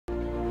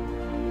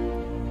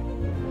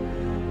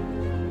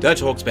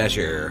Dutch Hulk Smash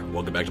here.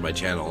 Welcome back to my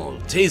channel.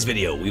 In today's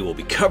video, we will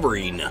be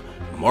covering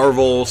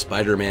Marvel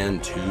Spider-Man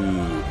 2.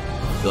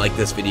 If you like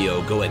this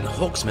video, go ahead and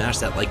Hulk smash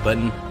that like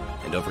button,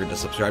 and don't forget to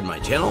subscribe to my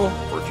channel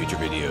for future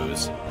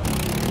videos.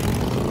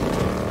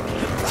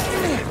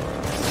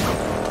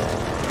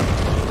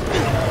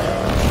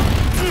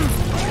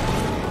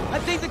 I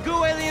think the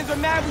goo aliens are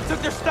mad we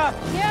took their stuff.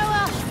 Yeah,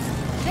 well,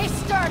 they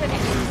started it.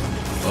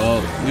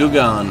 Oh, you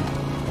gone.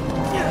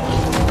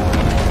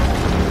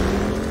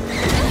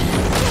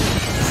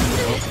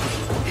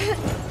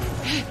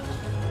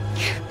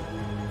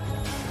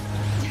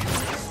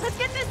 Let's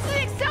get this to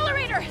the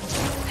accelerator.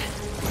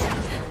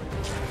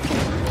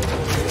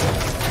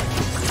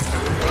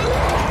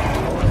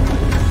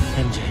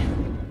 MJ,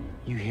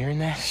 you hearing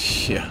that?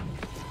 Yeah.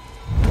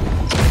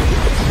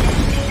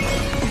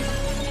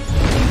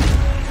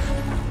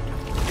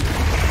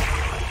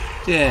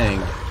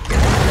 Dang.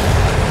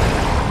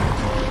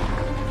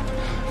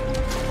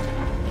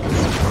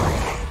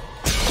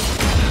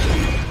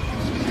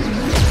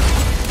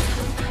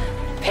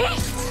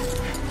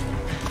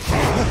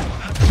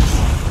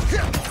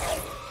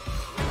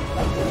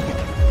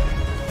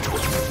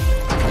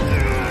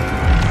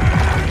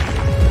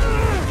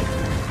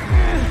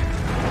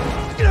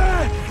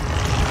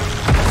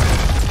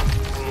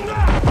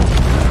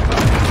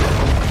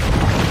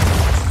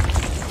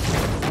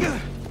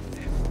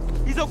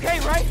 He's okay,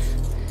 right?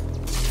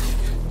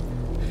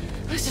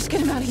 Let's just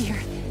get him out of here.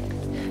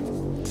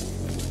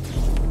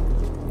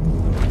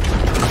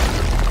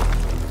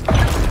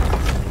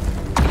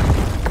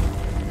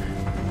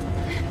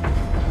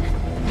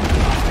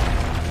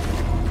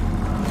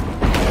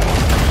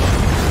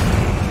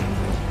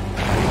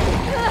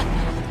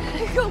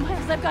 Go,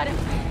 Miles, I've got him.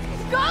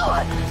 Go!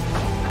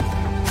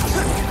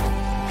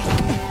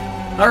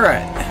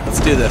 Alright, let's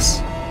do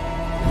this.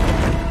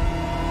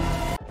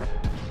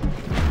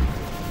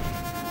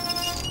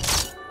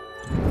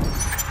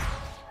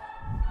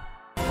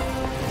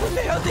 When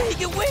the hell did he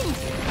get wings?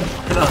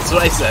 No, that's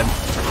what I said.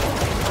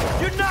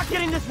 You're not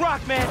getting this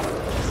rock, man.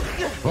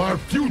 Our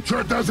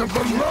future doesn't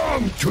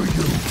belong to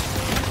you!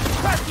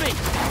 Trust me,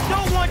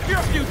 don't want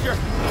your future.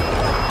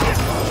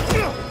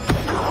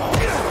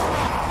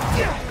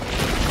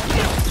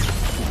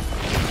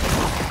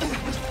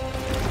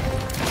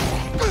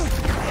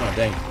 Oh,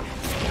 dang.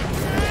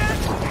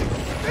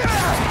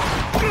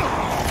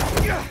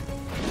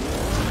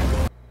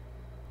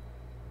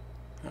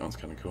 That one's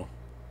kind of cool.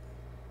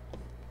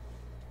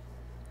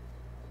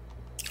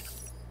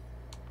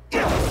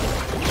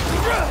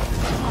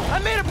 I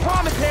made a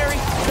promise, Harry,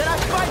 that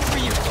I'd fight for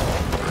you.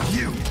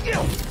 You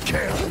don't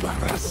care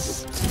about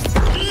us!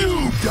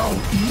 You don't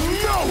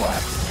know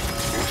us!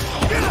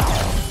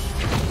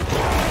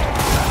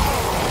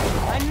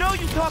 I know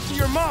you talk to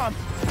your mom,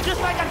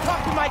 just like I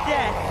talk to my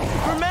dad.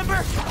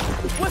 Remember?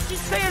 What's she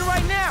saying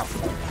right now?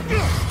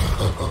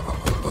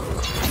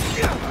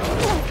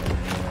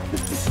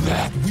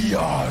 That we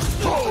are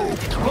so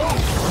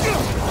close!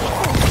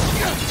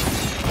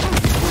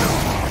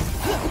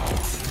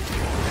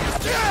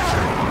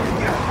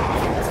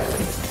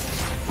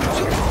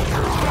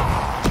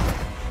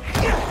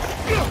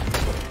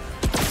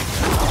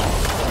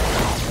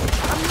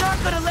 I'm not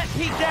gonna let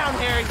Pete down,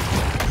 Harry.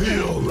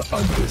 He'll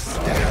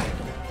understand.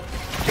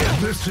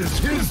 This is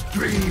his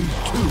dream,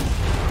 too.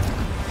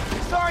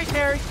 Sorry,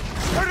 Harry.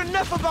 Heard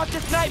enough about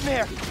this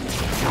nightmare.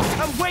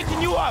 I'm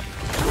waking you up.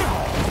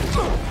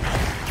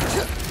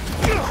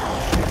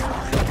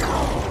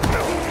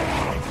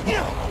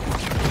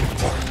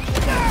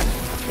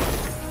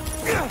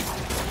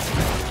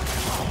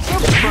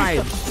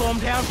 Right. Slow him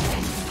down.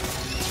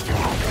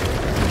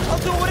 I'll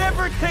do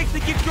whatever it takes to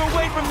get you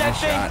away from that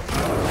thing.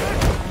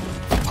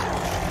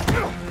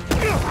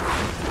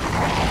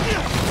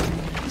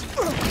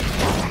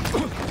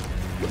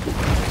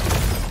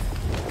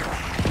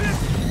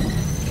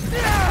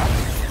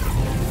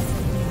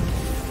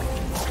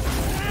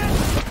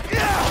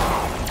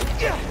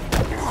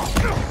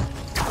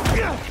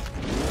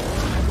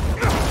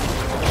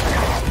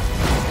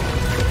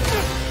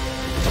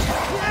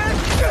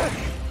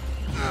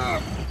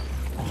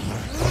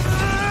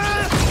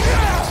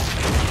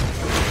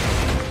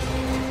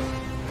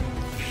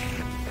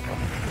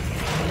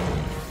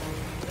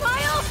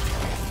 Miles!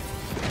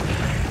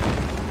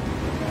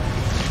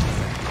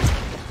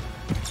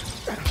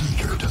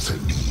 Peter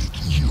doesn't need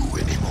you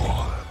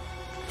anymore.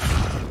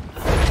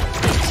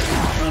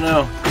 Oh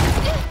no.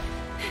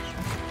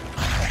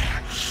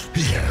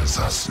 He has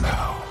us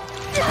now.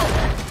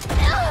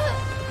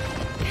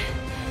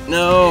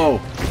 No!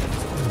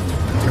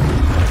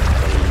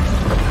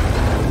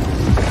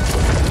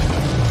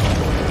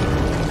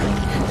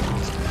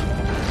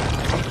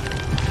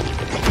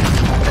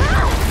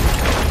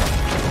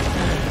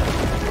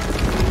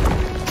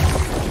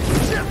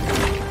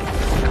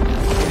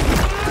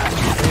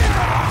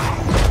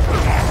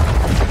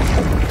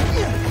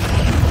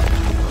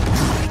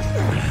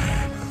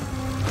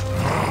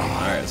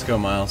 Alright, let's go,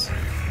 Miles.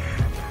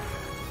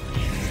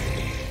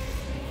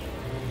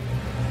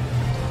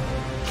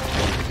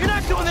 You're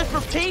not doing this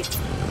for Pete.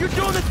 You're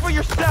doing this for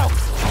yourself.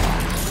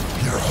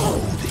 You're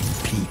holding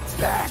Pete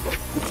back.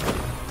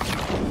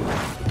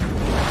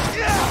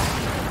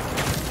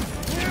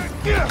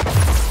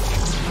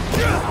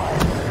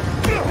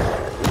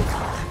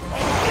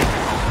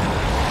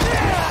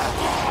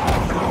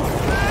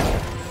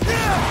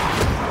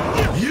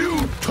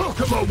 You took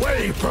him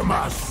away from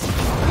us!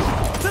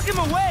 Took him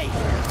away?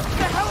 What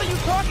the hell are you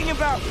talking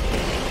about?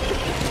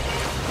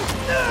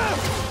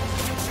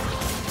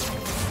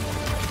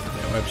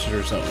 Webster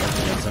or something.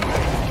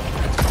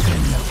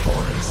 In the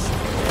forest.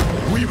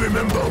 We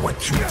remember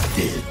what you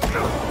did.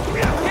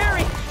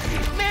 Harry!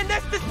 Man,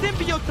 that's the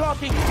symbiote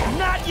talking,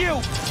 not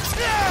you!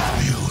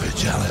 You were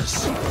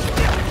jealous.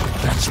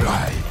 That's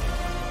right.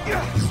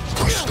 You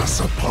pushed us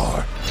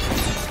apart.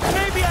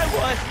 Maybe I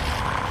was,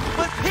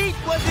 but Pete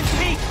wasn't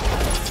Pete!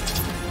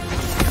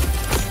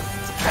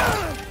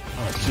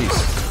 Oh, jeez.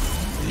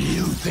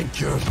 You think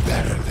you're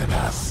better than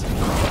us,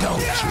 don't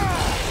you?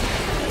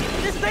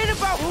 This ain't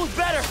about who's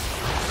better!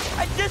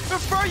 I just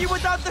prefer you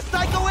without the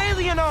psycho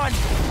alien on!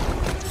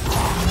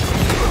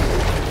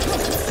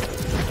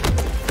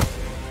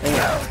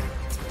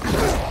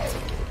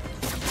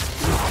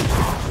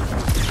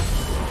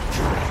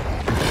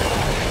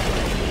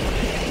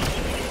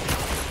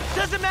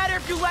 Doesn't matter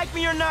if you like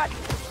me or not,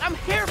 I'm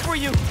here for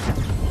you!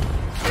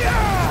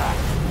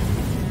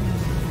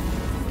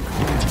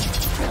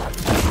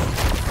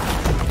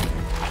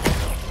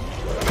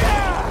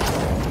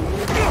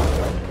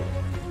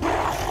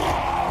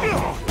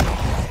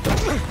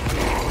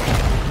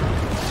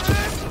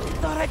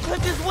 Thought I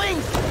clipped his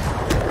wings!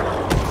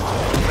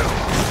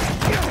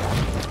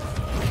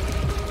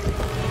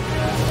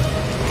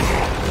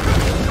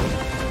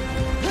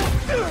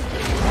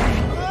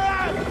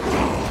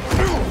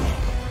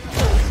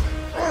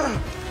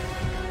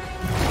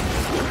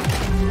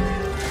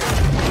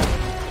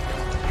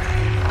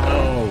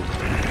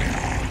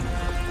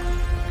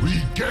 We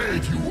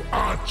gave you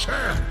our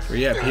chance. Where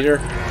you at, Peter?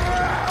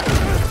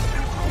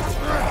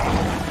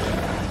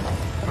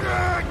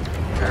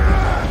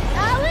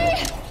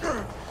 Allie?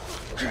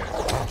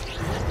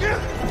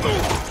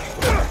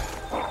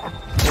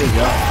 There you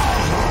go.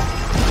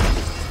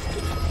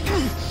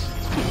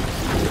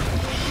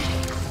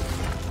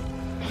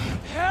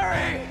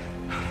 Harry!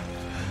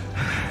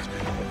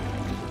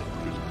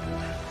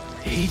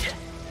 Pete?